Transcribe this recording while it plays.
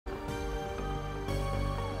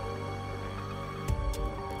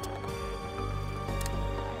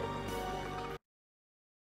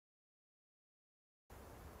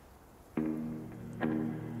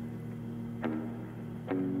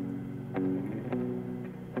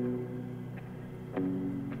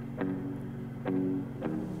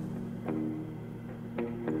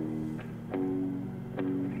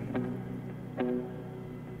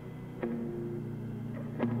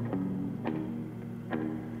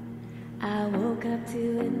I woke up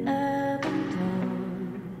to an urban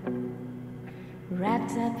dawn,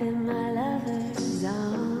 wrapped up in my lover's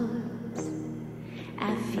arms.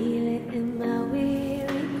 I feel it in my weary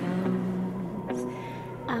bones.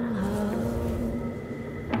 I'm home,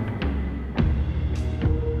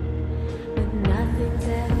 but nothing's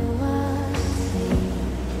ever what it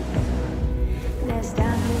seems. There's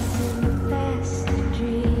darkness in the best of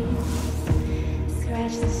dreams.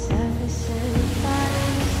 Scratch the surface and find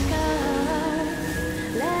the scars.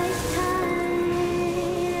 Like tiny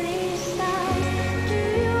stars.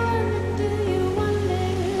 Do you wonder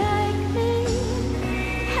like me?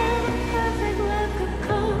 How the perfect love could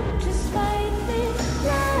come to spite me?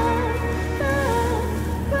 Love,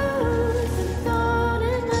 rose and thorn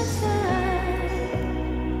in my side.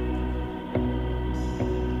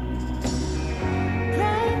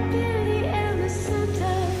 Bright beauty and the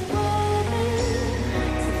center woven.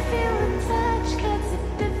 To feel and touch cuts a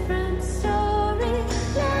different story.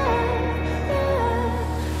 Love,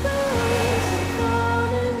 rose and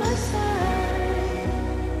thorn in my side.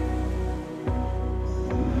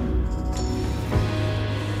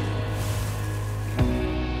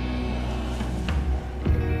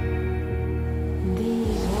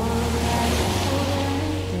 These warm summer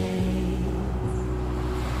days,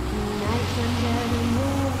 nights under the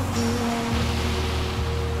Milky Way.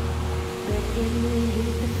 But in the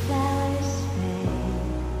heat the flowers fade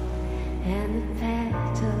and the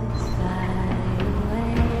petals fly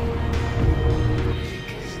away.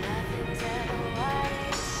 'Cause nothing's ever what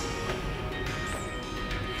it seems.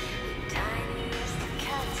 Tiny as the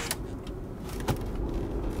cat's.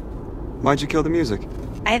 Why'd you kill the music?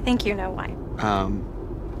 I think you know why.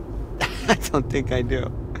 I don't think I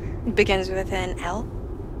do. It begins with an L.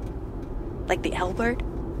 Like the L word.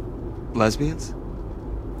 Lesbians?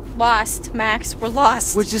 Lost, Max. We're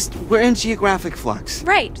lost. We're in geographic flux.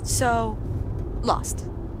 Right, so lost.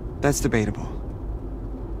 That's debatable.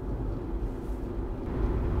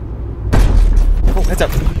 Oh, heads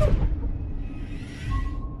up.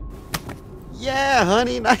 Yeah,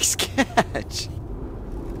 honey, nice catch.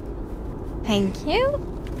 Thank you.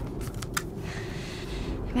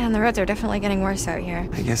 Man, the roads are definitely getting worse out here.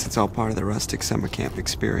 I guess it's all part of the rustic summer camp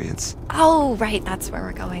experience. Oh, right, that's where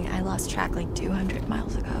we're going. I lost track like 200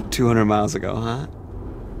 miles ago. 200 miles ago, huh?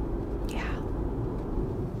 Yeah.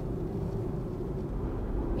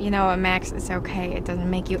 You know what, Max? It's okay. It doesn't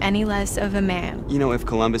make you any less of a man. You know, if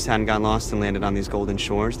Columbus hadn't got lost and landed on these golden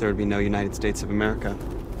shores, there would be no United States of America.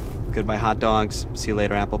 Goodbye hot dogs, see you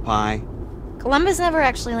later apple pie. Columbus never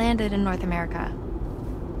actually landed in North America.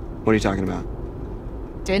 What are you talking about?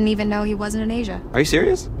 Didn't even know he wasn't in Asia. Are you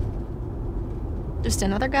serious? Just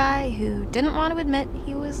another guy who didn't want to admit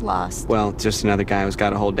he was lost. Well, just another guy who's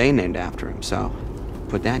got a whole day named after him, so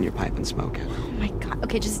put that in your pipe and smoke it. Oh my god.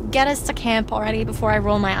 Okay, just get us to camp already before I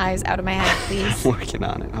roll my eyes out of my head, please. I'm working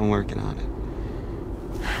on it. I'm working on it.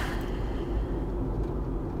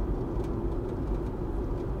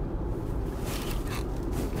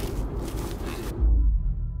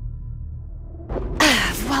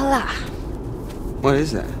 Voila. What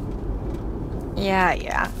is that?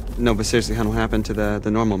 Yeah. No, but seriously, hon, what happened to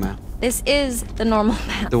the normal map? This is the normal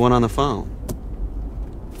map. The one on the phone?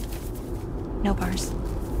 No bars.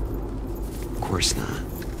 Of course not.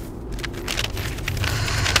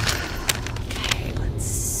 Okay, let's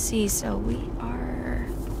see. So we are...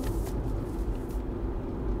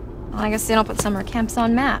 Well, I guess they don't put summer camps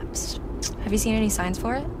on maps. Have you seen any signs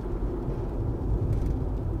for it?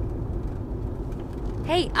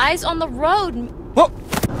 Hey, eyes on the road! Whoa!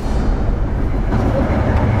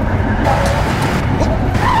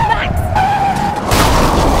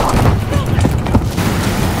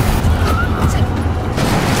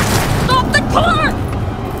 Stop the car!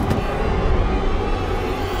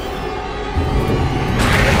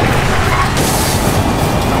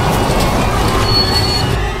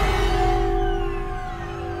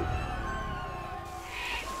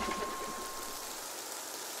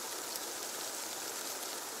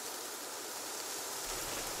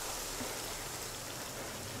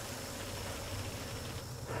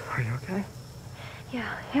 Are you okay?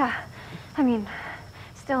 Yeah. I mean,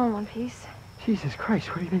 still in one piece. Jesus Christ,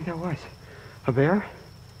 what do you think that was? A bear?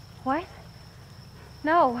 What?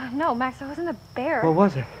 No, Max, it wasn't a bear. What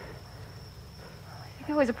was it? I think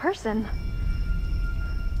it was a person.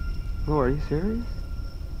 Laura, are you serious?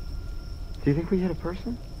 Do you think we hit a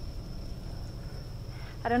person?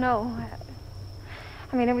 I don't know.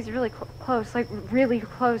 I mean, it was really close, like really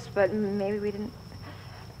close, but maybe we didn't.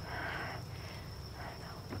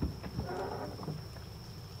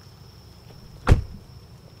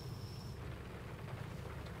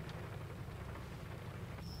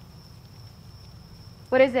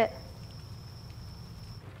 What is it?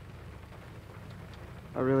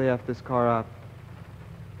 I really effed this car up.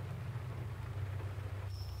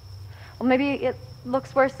 Well, maybe it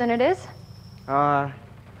looks worse than it is. I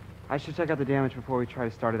should check out the damage before we try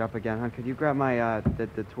to start it up again, huh? Could you grab my,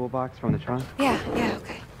 the toolbox from the trunk? Yeah,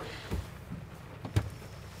 okay.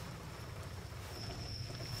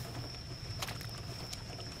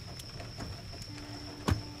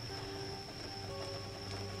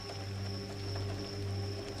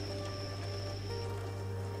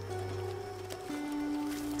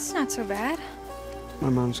 It's not so bad. My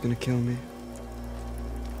mom's gonna kill me.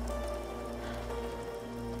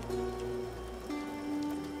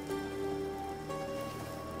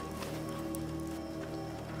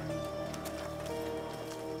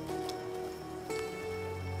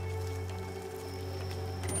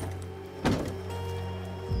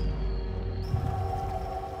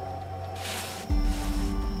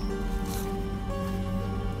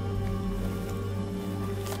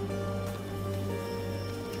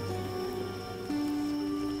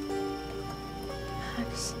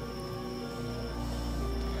 Max,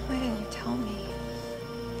 why didn't you tell me?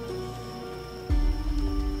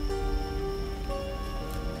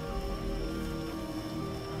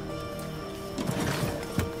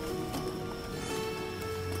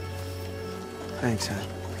 Thanks, hon.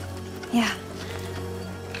 Yeah.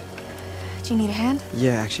 Do you need a hand?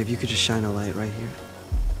 Yeah, actually, if you could just shine a light right here.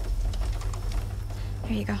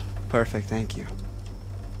 Here you go. Perfect, thank you.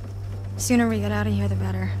 Sooner we get out of here, the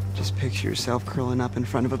better. Just picture yourself curling up in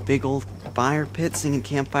front of a big old fire pit singing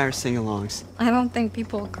campfire sing-alongs. I don't think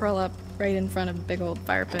people curl up right in front of big old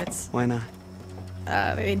fire pits. Why not?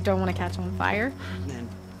 They don't want to catch on fire. And then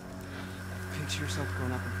picture yourself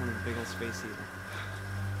curling up in front of a big old space heater.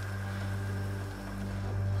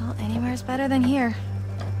 Well, anywhere's better than here.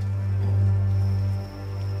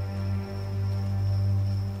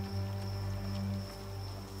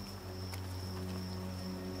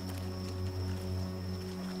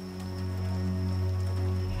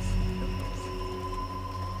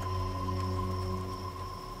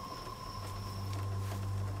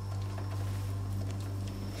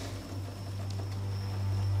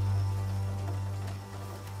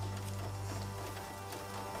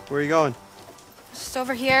 Where are you going? Just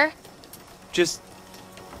over here. Just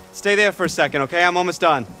stay there for a second, okay? I'm almost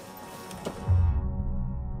done.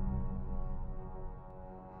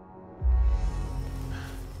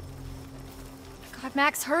 God,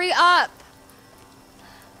 Max, hurry up!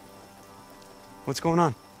 What's going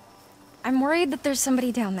on? I'm worried that there's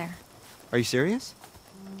somebody down there. Are you serious?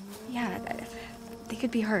 Yeah, they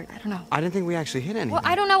could be hurt. I don't know. I didn't think we actually hit anything. Well,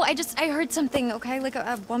 I don't know. I heard something, okay? Like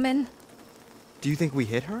a woman. Do you think we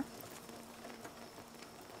hit her?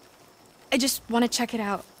 I just want to check it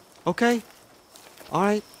out. Okay. All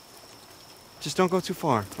right. Just don't go too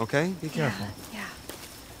far, okay? Be careful. Yeah.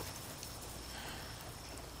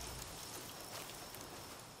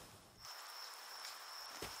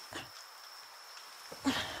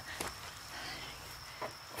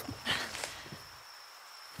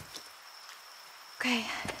 Okay.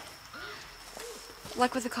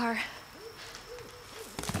 Luck with the car.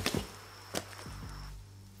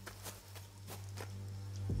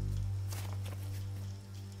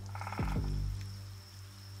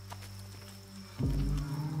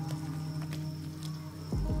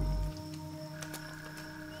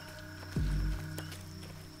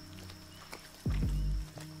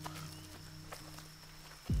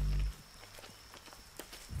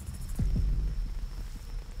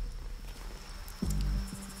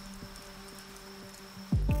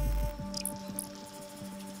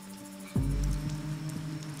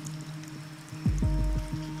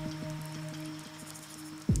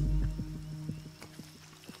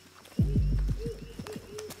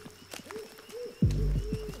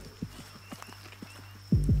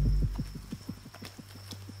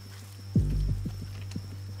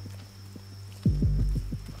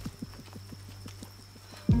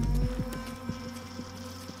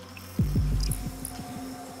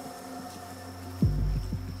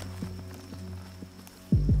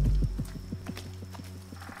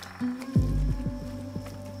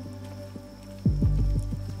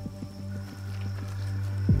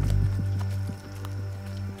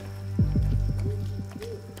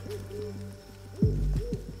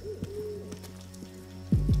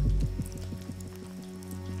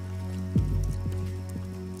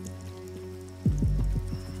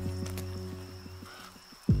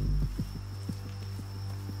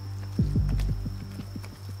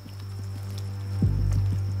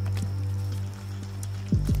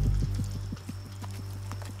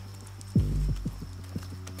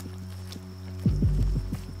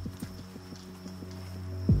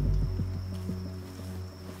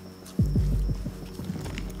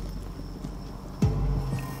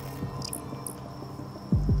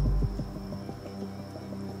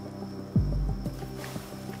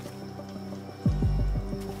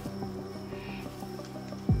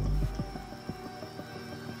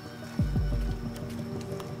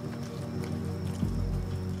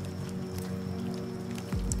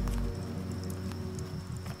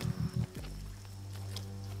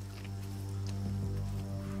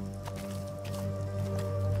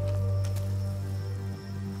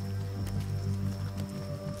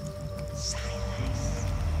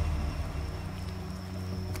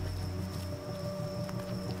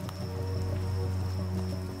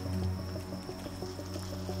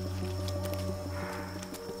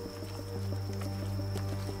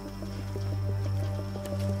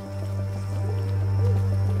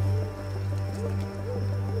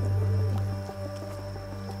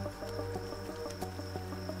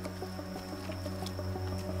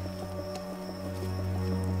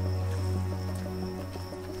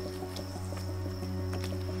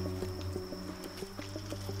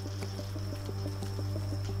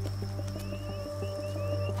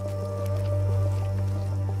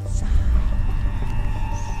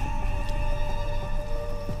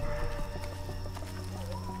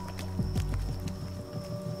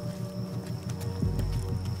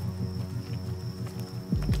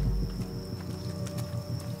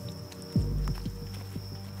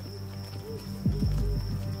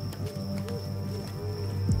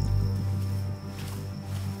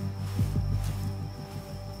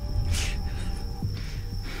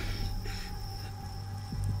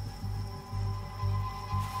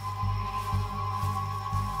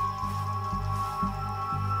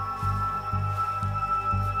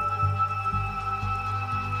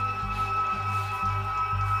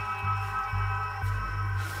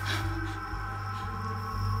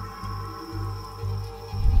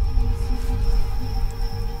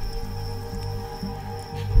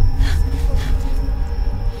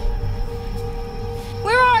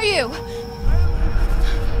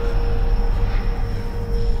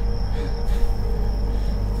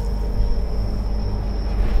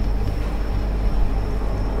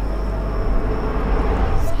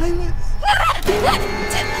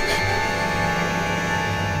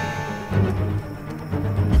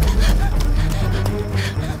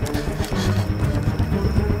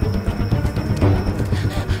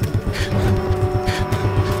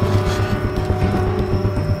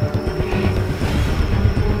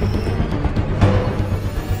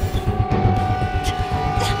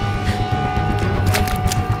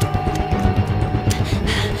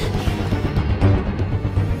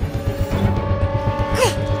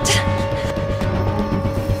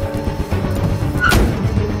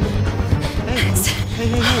 Hey,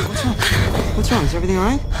 what's wrong? What's wrong? Is everything all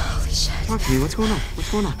right? Holy shit. Talk to me. What's going on?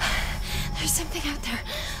 What's going on? There's something out there.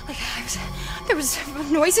 Like, there was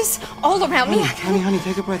noises all around me. Honey,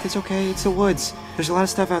 take a breath. It's okay. It's the woods. There's a lot of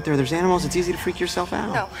stuff out there. There's animals. It's easy to freak yourself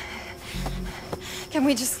out. No. Can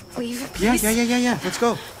we just leave, please? Yeah. Let's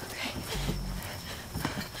go.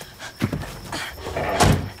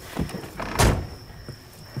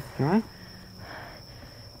 You all right?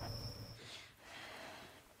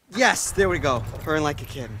 Yes, there we go. Purring like a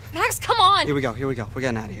kid. Max, come on! Here we go. We're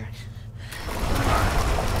getting out of here.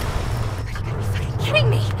 Are you fucking kidding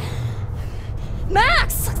me?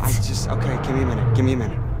 Max! Okay, give me a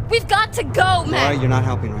minute. We've got to go, Max! Laura, you're not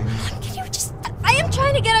helping right now. Can you just... I am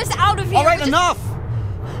trying to get us out of here. All right, enough!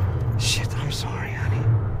 Shit, I'm sorry, honey.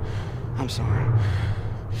 I'm sorry.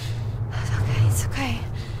 It's okay.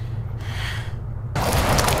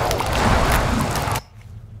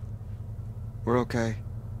 We're okay.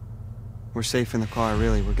 We're safe in the car,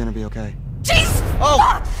 really. We're gonna be okay. Jeez!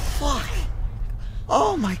 Oh, fuck!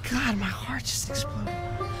 Oh my God, my heart just exploded.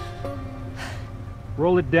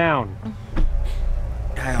 Roll it down.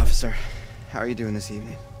 Hi, officer. How are you doing this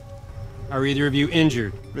evening? Are either of you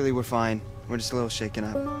injured? Really, we're fine. We're just a little shaken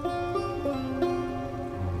up.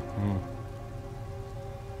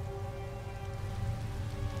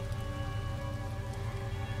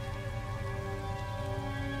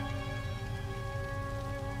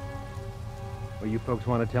 Well, you folks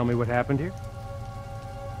want to tell me what happened here?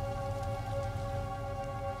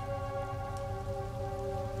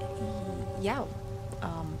 Yeah.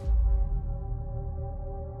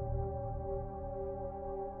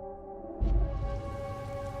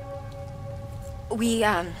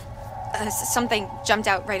 Something jumped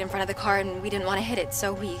out right in front of the car and we didn't want to hit it,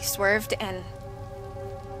 so we swerved and...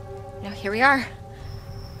 here we are.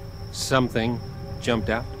 Something jumped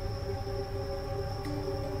out?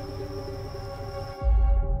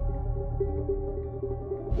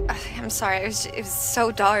 I'm sorry, it was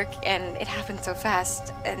so dark and it happened so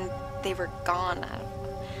fast and they were gone.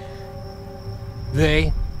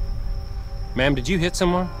 They? Ma'am, did you hit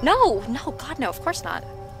someone? No, God, no, of course not.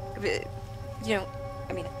 I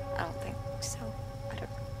don't think so. I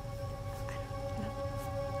don't know.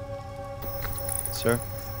 Sir?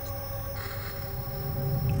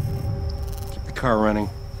 Keep the car running.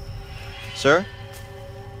 Sir?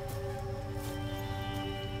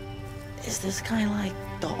 Is this guy like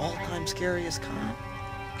the all-time scariest cop?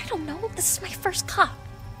 I don't know, this is my first cop.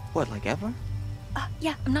 What, like ever?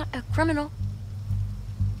 Yeah, I'm not a criminal.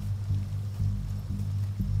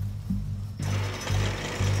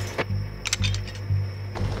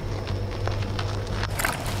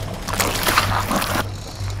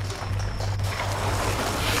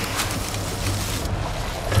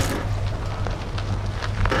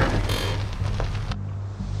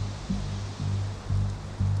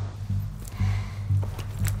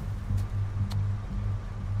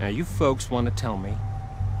 Now, you folks want to tell me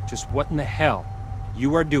just what in the hell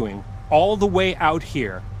you are doing all the way out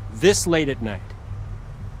here this late at night?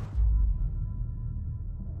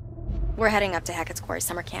 We're heading up to Hackett's Quarry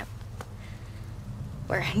summer camp.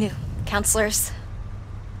 We're new counselors.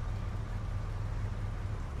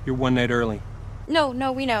 You're one night early. No,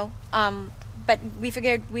 we know. But we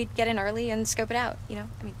figured we'd get in early and scope it out,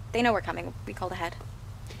 they know we're coming. We called ahead.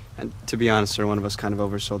 And to be honest, sir, one of us kind of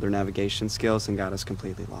oversold their navigation skills and got us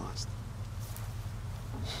completely lost.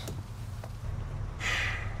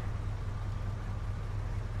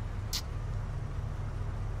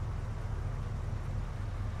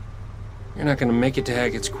 You're not gonna make it to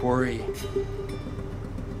Hackett's Quarry.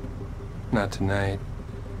 Not tonight.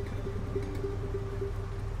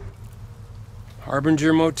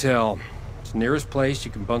 Harbinger Motel. It's the nearest place.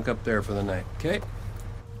 You can bunk up there for the night, okay?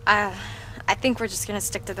 I think we're just gonna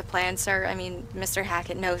stick to the plan, sir. Mr.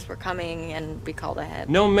 Hackett knows we're coming and we called ahead.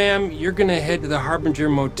 No, ma'am. You're gonna head to the Harbinger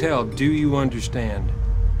Motel. Do you understand?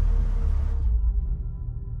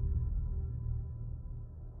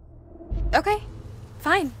 Okay.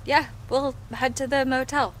 Fine. Yeah, we'll head to the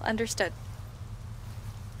motel. Understood.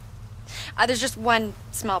 There's just one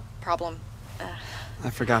small problem. I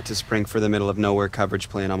forgot to spring for the middle of nowhere coverage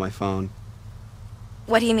plan on my phone.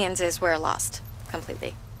 What he means is we're lost.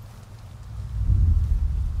 Completely.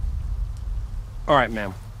 All right,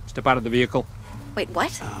 ma'am. Step out of the vehicle. Wait,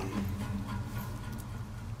 what?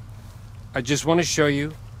 I just want to show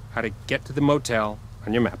you how to get to the motel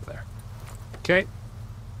on your map there. Okay?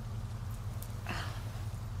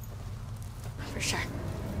 For sure.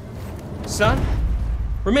 Son,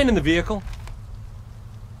 remain in the vehicle.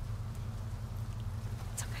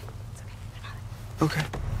 It's okay. I got it. Okay.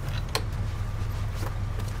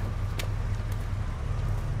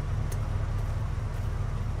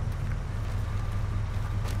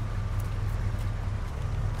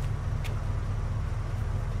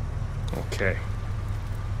 Okay.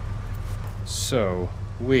 So,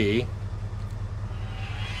 we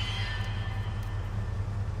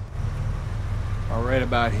are right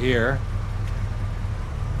about here.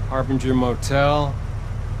 Harbinger Motel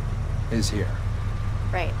is here.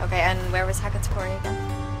 Right, okay, and where was Hackett's Quarry again?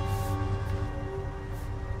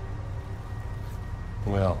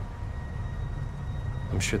 Well,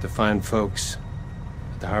 I'm sure the fine folks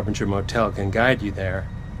at the Harbinger Motel can guide you there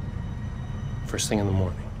first thing in the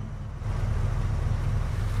morning.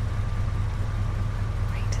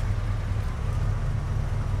 Right.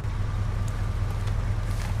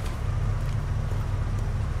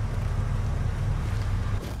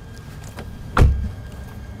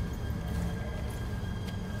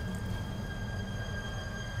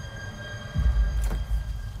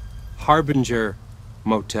 Harbinger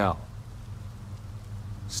Motel.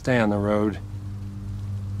 Stay on the road.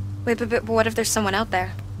 Wait, but what if there's someone out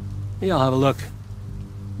there? Yeah, I'll have a look.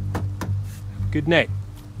 Good night.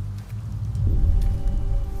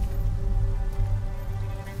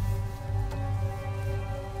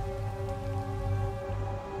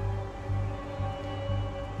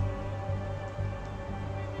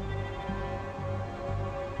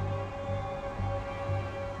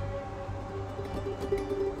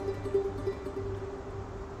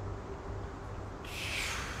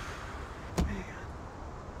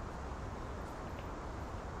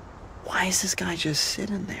 Why is this guy just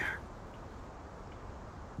sitting there?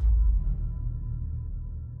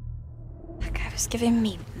 That guy was giving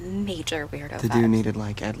me major weirdo The vibes. dude needed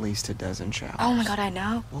like at least a dozen showers. Oh my god, I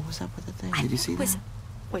know. What was up with the thing? I Did you see was, that?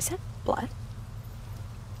 Was that blood?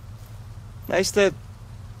 Nice to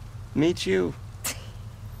meet you.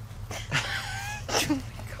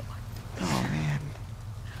 Oh man.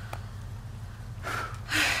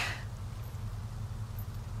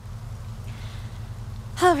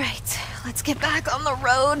 All right, let's get back on the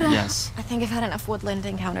road. Yes. I think I've had enough woodland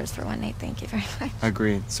encounters for one night. Thank you very much.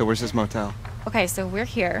 Agreed. So where's this motel? Okay, so we're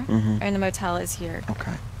here, Mhm. and the motel is here,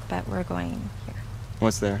 Okay. but we're going here.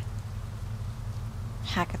 What's there?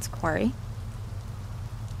 Hackett's Quarry.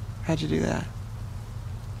 How'd you do that?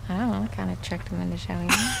 I don't know, I kind of tricked him into showing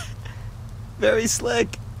me. Very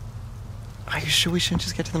slick. Are you sure we shouldn't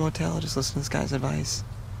just get to the motel and just listen to this guy's advice?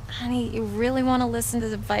 Honey, you really want to listen to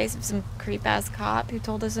the advice of some creep-ass cop who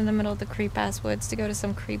told us in the middle of the creep-ass woods to go to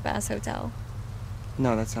some creep-ass hotel?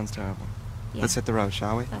 No, that sounds terrible. Yeah. Let's hit the road,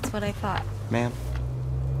 shall we? That's what I thought. Ma'am?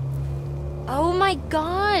 Oh my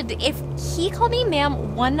god! If he called me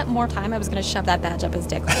ma'am one more time, I was gonna shove that badge up his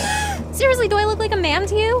dick hole. Seriously, do I look like a ma'am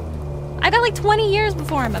to you? I got like 20 years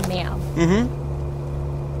before I'm a ma'am. Mm-hmm.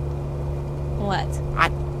 What?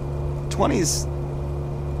 20's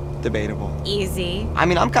debatable. Easy. I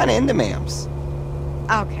mean, I'm kind of into ma'ams.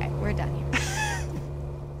 Okay, we're done here.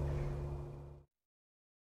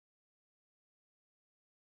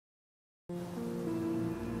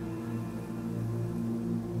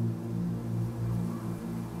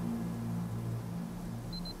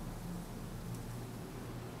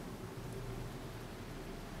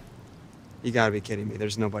 You gotta be kidding me.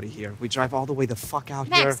 There's nobody here. We drive all the way the fuck out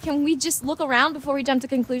Max, here. can we just look around before we jump to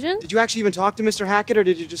conclusions? Did you actually even talk to Mr. Hackett, or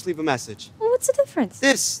did you just leave a message? Well, what's the difference?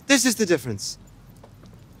 This is the difference.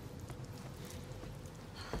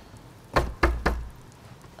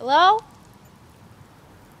 Hello?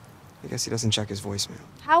 I guess he doesn't check his voicemail.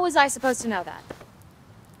 How was I supposed to know that?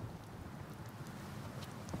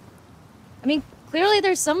 I mean, clearly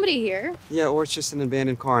there's somebody here. Yeah, or it's just an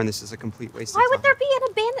abandoned car, and this is a complete waste Why of time. would there be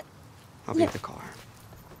an abandoned... I'll be at the car.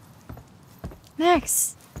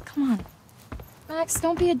 Max, come on. Max,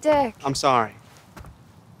 don't be a dick. I'm sorry.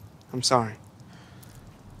 I'm sorry.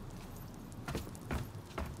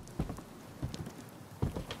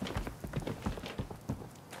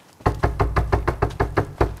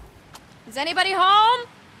 Is anybody home?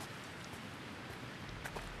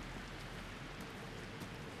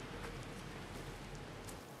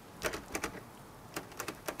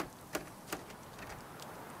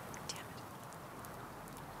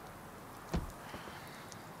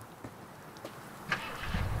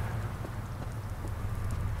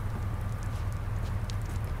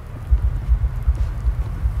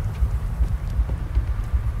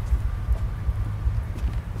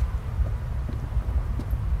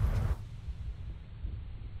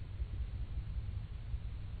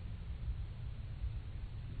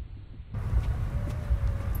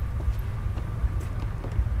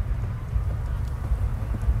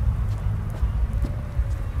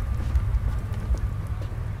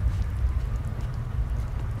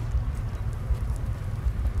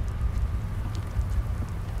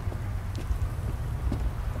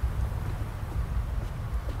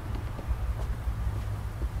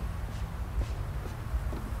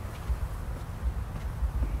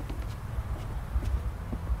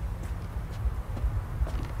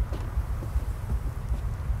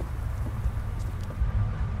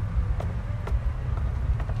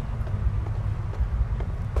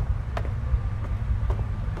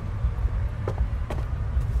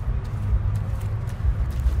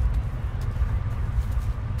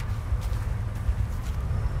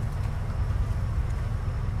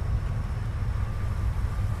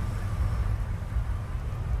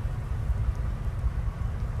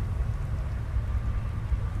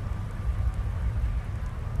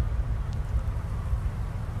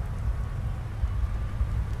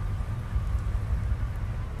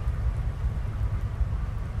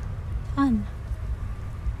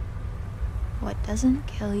 doesn't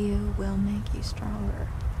kill you will make you stronger.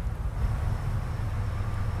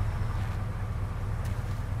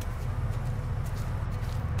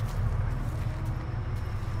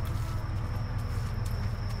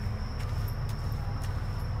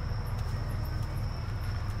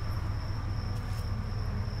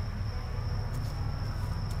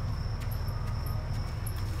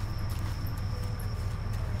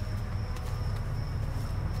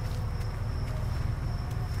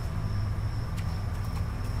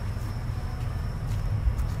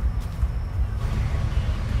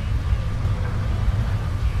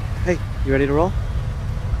 Hey, you ready to roll?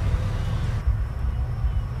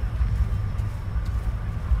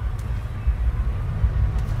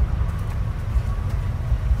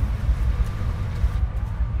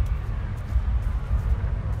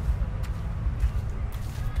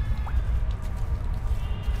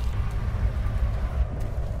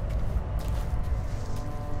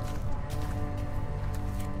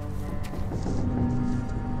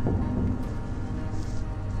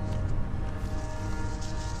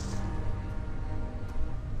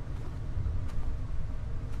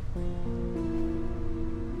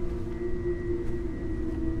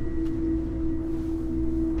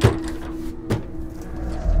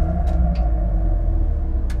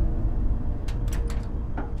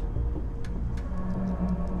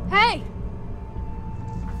 Hey!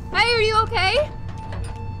 Hey, are you okay?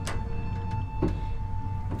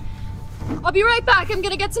 I'll be right back. I'm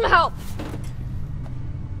gonna get some help.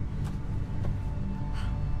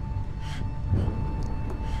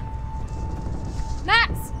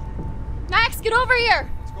 Max! Max, get over here!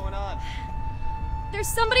 What's going on? There's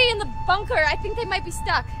somebody in the bunker. I think they might be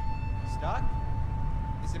stuck. Stuck?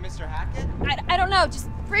 Is it Mr. Hackett? I don't know. Just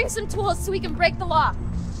bring some tools so we can break the lock.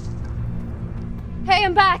 Hey,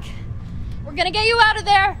 I'm back. We're gonna get you out of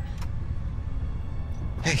there.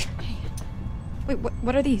 Hey, Wait,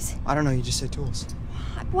 what are these? I don't know, you just said tools.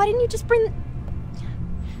 Why didn't you just bring...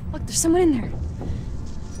 Look, there's someone in there.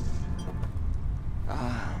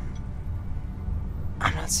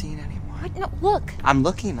 I'm not seeing anyone. What? No, look. I'm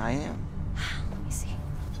looking, I am. Let me see.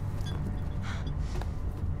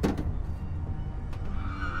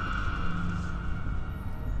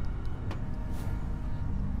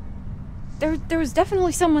 There was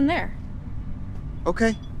definitely someone there.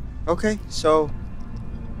 Okay, so...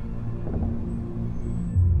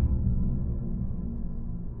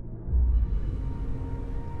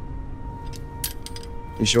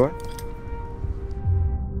 You sure?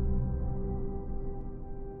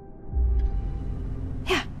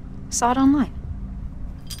 Yeah, saw it online.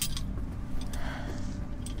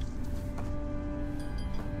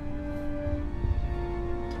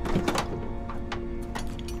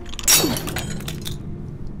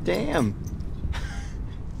 Damn.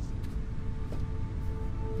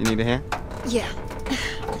 You need a hand? Yeah.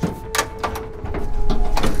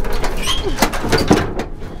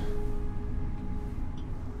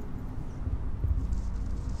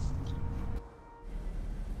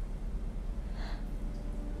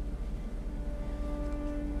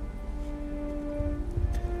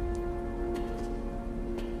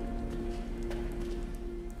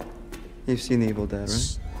 You've seen The Evil Dead,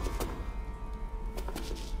 right?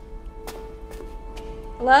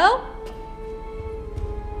 Hello?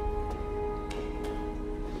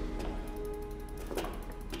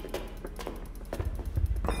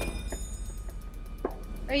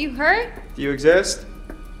 Are you hurt? Do you exist?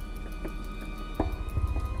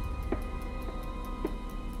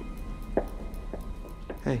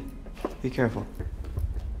 Hey, be careful.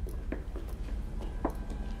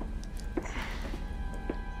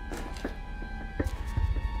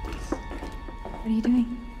 What are you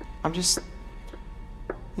doing? I'm just...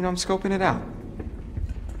 I'm scoping it out.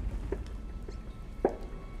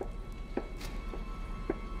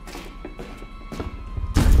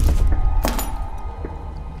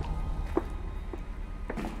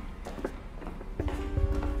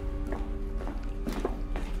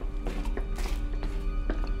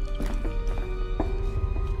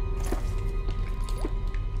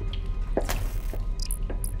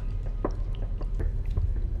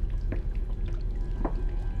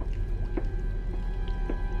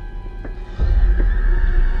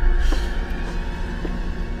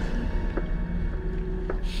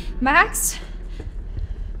 Max?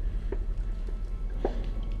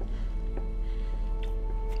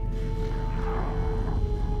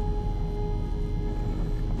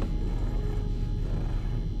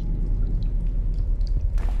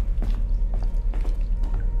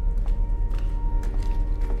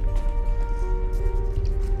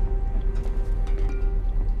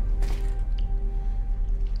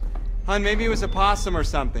 Hun, maybe it was a possum or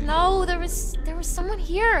something. No, there was someone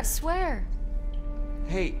here, I swear.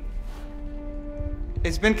 Hey,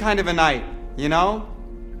 it's been kind of a night, you know?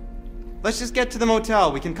 Let's just get to the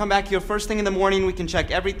motel. We can come back here first thing in the morning, we can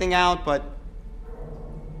check everything out, but...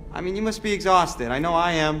 I mean, you must be exhausted. I know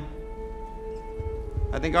I am.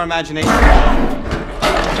 I think our imagination...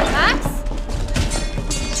 Max?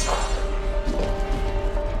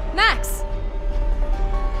 Max!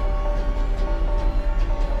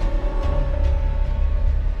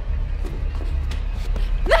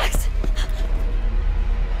 Max!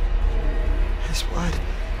 His what?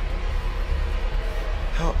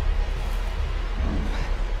 How?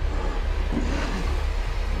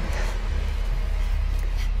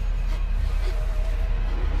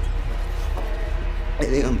 I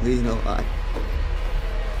think I'm bleeding a lot.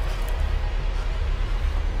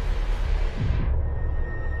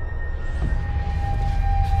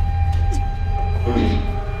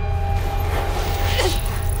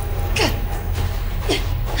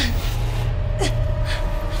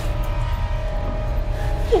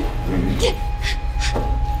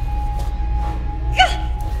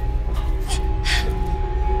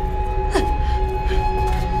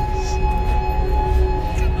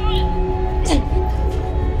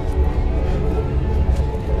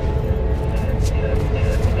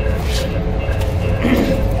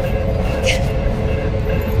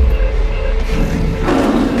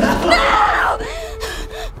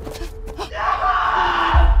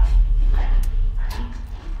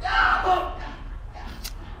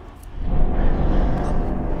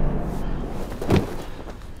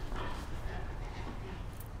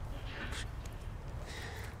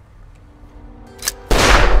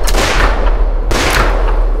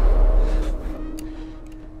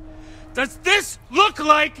 Does this look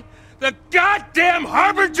like the goddamn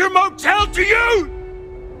Harbinger Motel to you?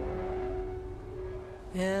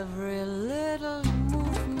 Every little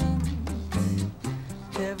movement,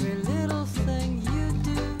 every little thing you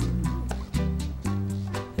do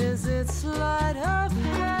is its sleight of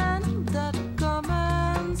hand that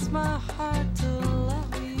commands my heart to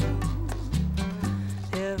love you.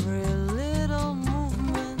 Every little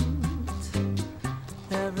movement,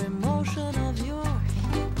 every motion of your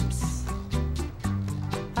hips,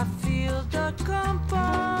 I feel the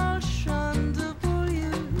compulsion to pull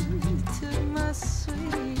you to my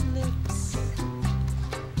sweet lips.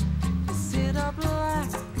 Sit up like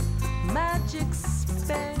magic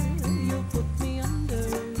spell, you put me under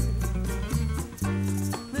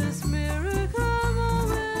this miracle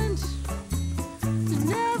moment.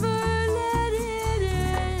 Never let it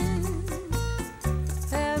end.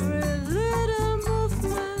 Every little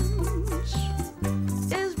movement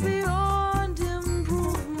is beyond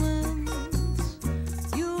improvement.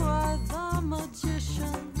 You are the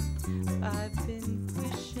magician I've been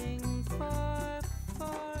wishing for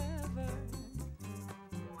forever.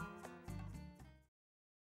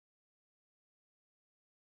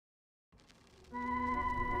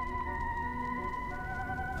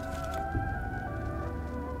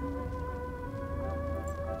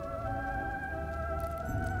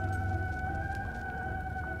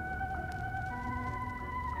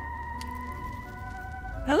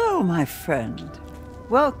 Hello, my friend.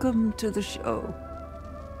 Welcome to the show.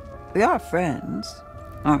 We are friends,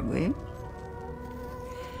 aren't we?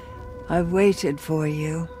 I've waited for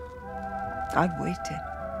you. I've waited,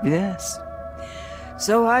 yes.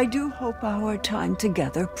 So I do hope our time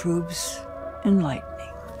together proves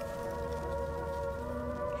enlightening.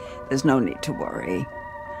 There's no need to worry.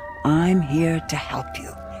 I'm here to help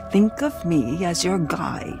you. Think of me as your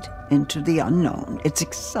guide into the unknown. It's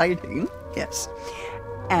exciting, yes,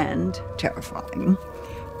 and terrifying.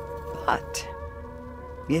 But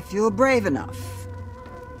if you're brave enough,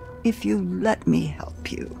 if you let me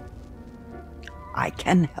help you, I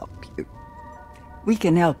can help you. We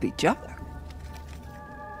can help each other.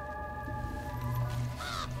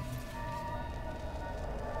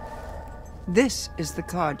 This is the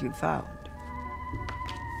card you found.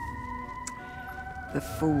 The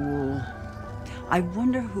Fool. I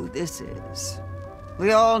wonder who this is.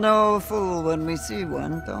 We all know a fool when we see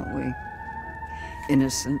one, don't we?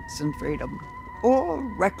 Innocence and freedom, or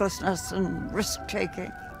recklessness and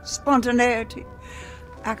risk-taking, spontaneity,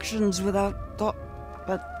 actions without thought,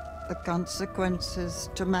 but the consequences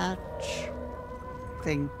to match.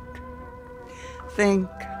 Think,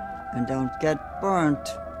 and don't get burnt.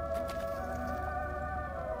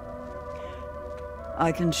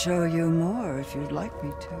 I can show you more if you'd like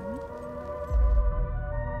me to.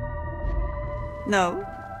 No?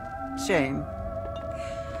 Shame.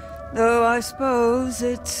 Though I suppose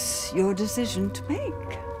it's your decision to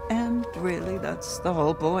make. And really. That's the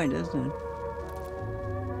whole point, isn't it?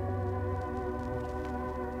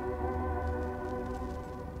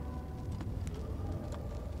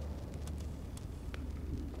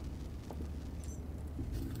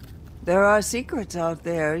 There are secrets out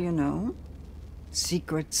there, you know.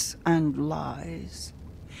 Secrets and lies.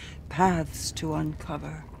 Paths to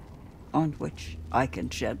uncover, on which I can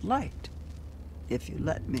shed light, if you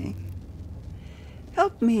let me.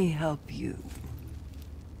 Help me help you.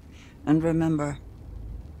 And remember,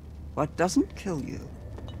 what doesn't kill you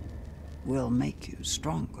will make you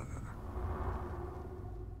stronger.